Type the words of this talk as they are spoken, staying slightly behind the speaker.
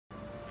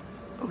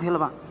OK 了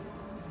吧？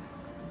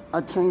啊，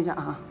停一下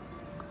啊！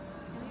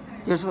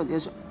结束。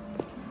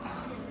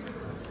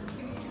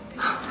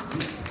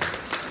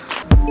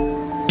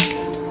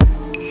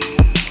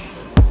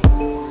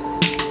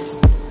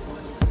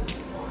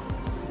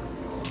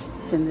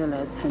现在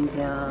来参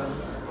加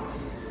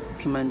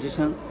平板支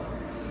撑，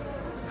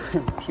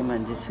平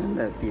板支撑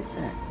的比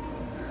赛。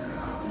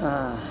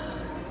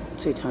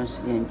最长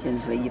时间坚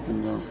持了1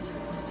分钟。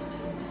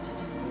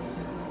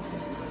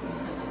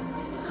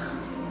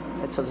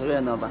来凑凑热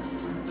闹吧。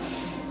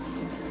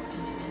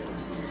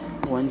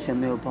完全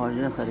没有抱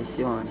任何的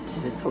希望，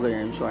只是凑个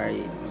人数而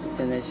已。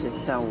现在是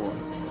下午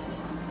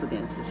4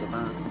点48，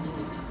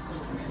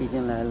已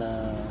经来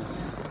了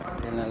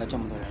这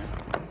么多人。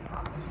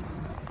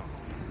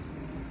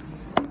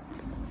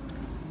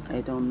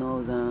I don't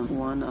know them.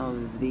 One of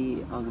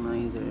the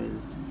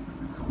organizers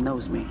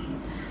knows me,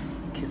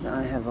 because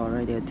I have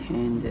already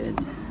attended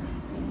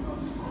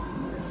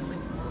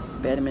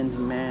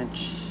badminton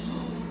match,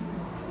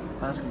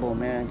 basketball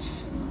match,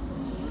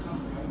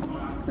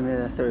 and then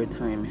the third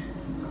time.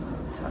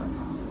 So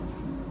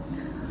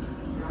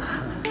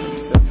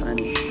it's so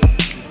funny.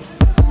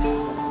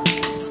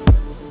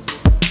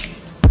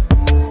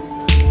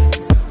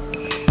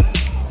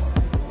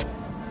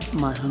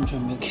 马上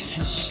准备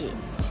开始，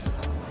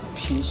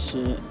平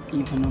时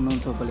1分钟都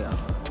做不了，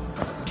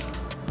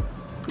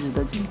不知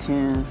道今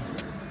天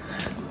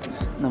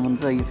能不能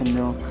做1分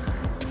钟，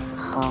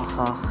哈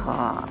哈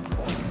哈。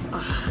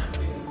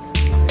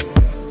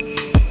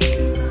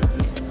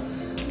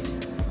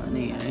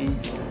funny,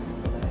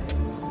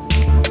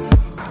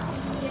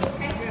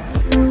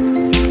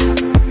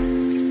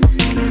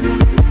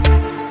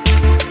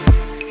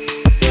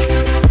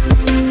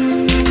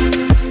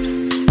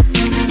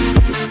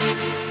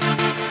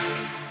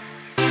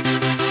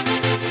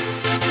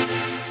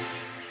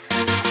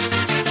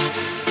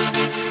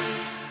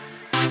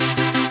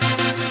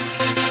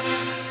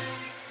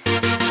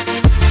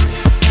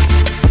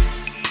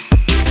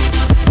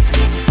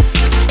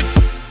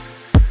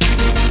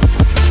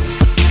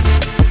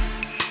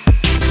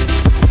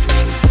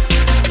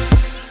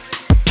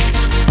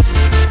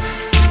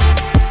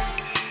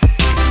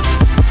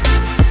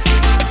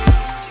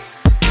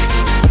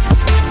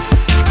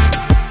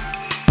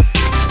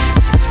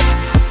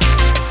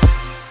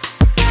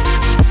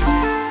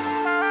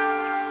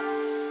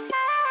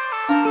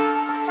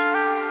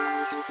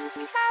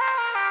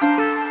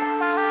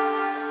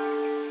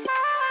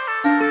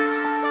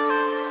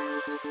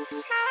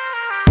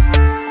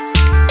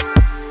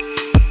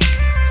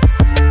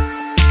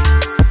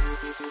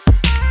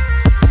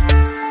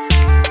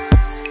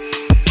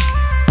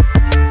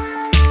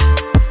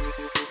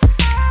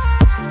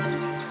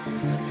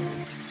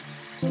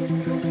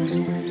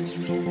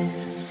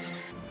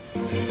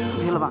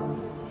 eh?OK 了吧？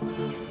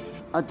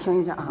啊，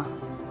停一下啊！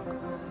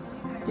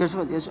结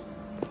束。谢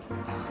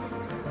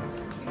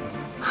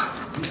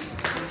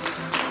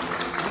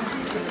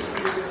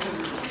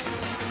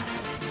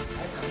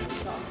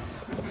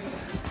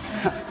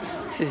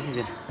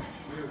谢。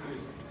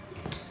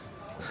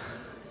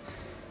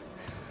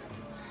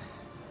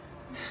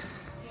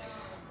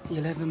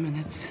11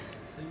 minutes,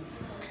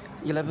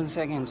 11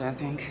 seconds, I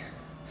think.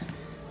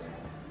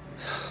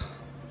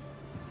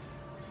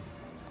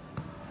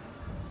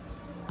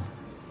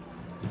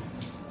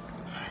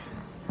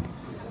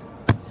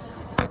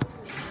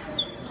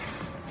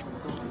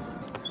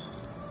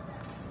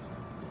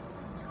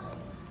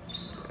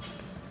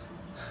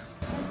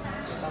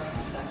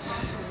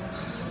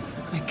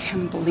 I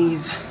can't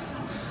believe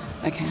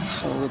I can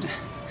hold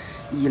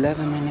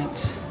 11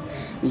 minutes,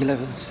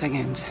 11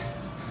 seconds.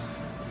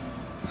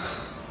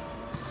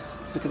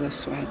 Look at the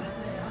sweat.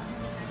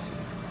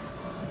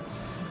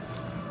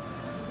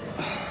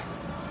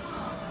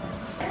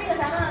 那个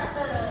咱们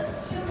的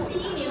宣布，第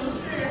1名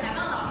是海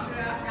棒老师，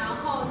然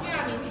后第2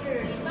名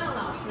是林棒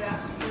老师，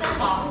第3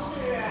名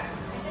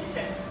是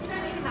第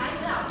3名是马宇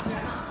老师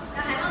哈。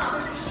然后海棒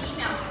老师是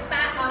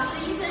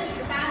11分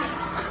18秒，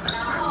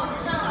然后林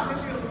棒老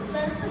师是5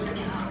分40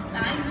秒，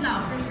马宇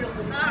老师是5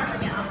分20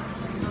秒。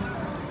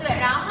对，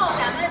然后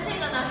咱们这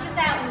个呢是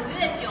在5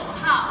月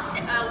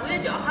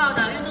9号的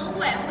运动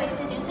会会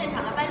进行现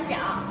场的颁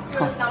奖，就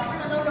是老师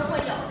们都是会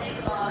有那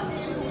个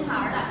金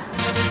牌的。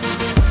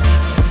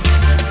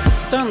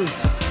Done.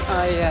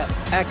 I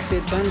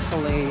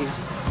accidentally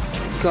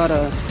got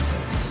a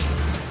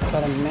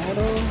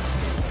medal.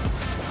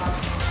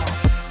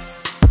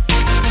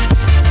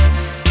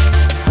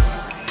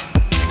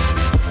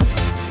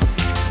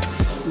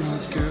 No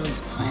girls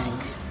playing.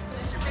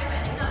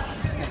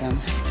 Look at them.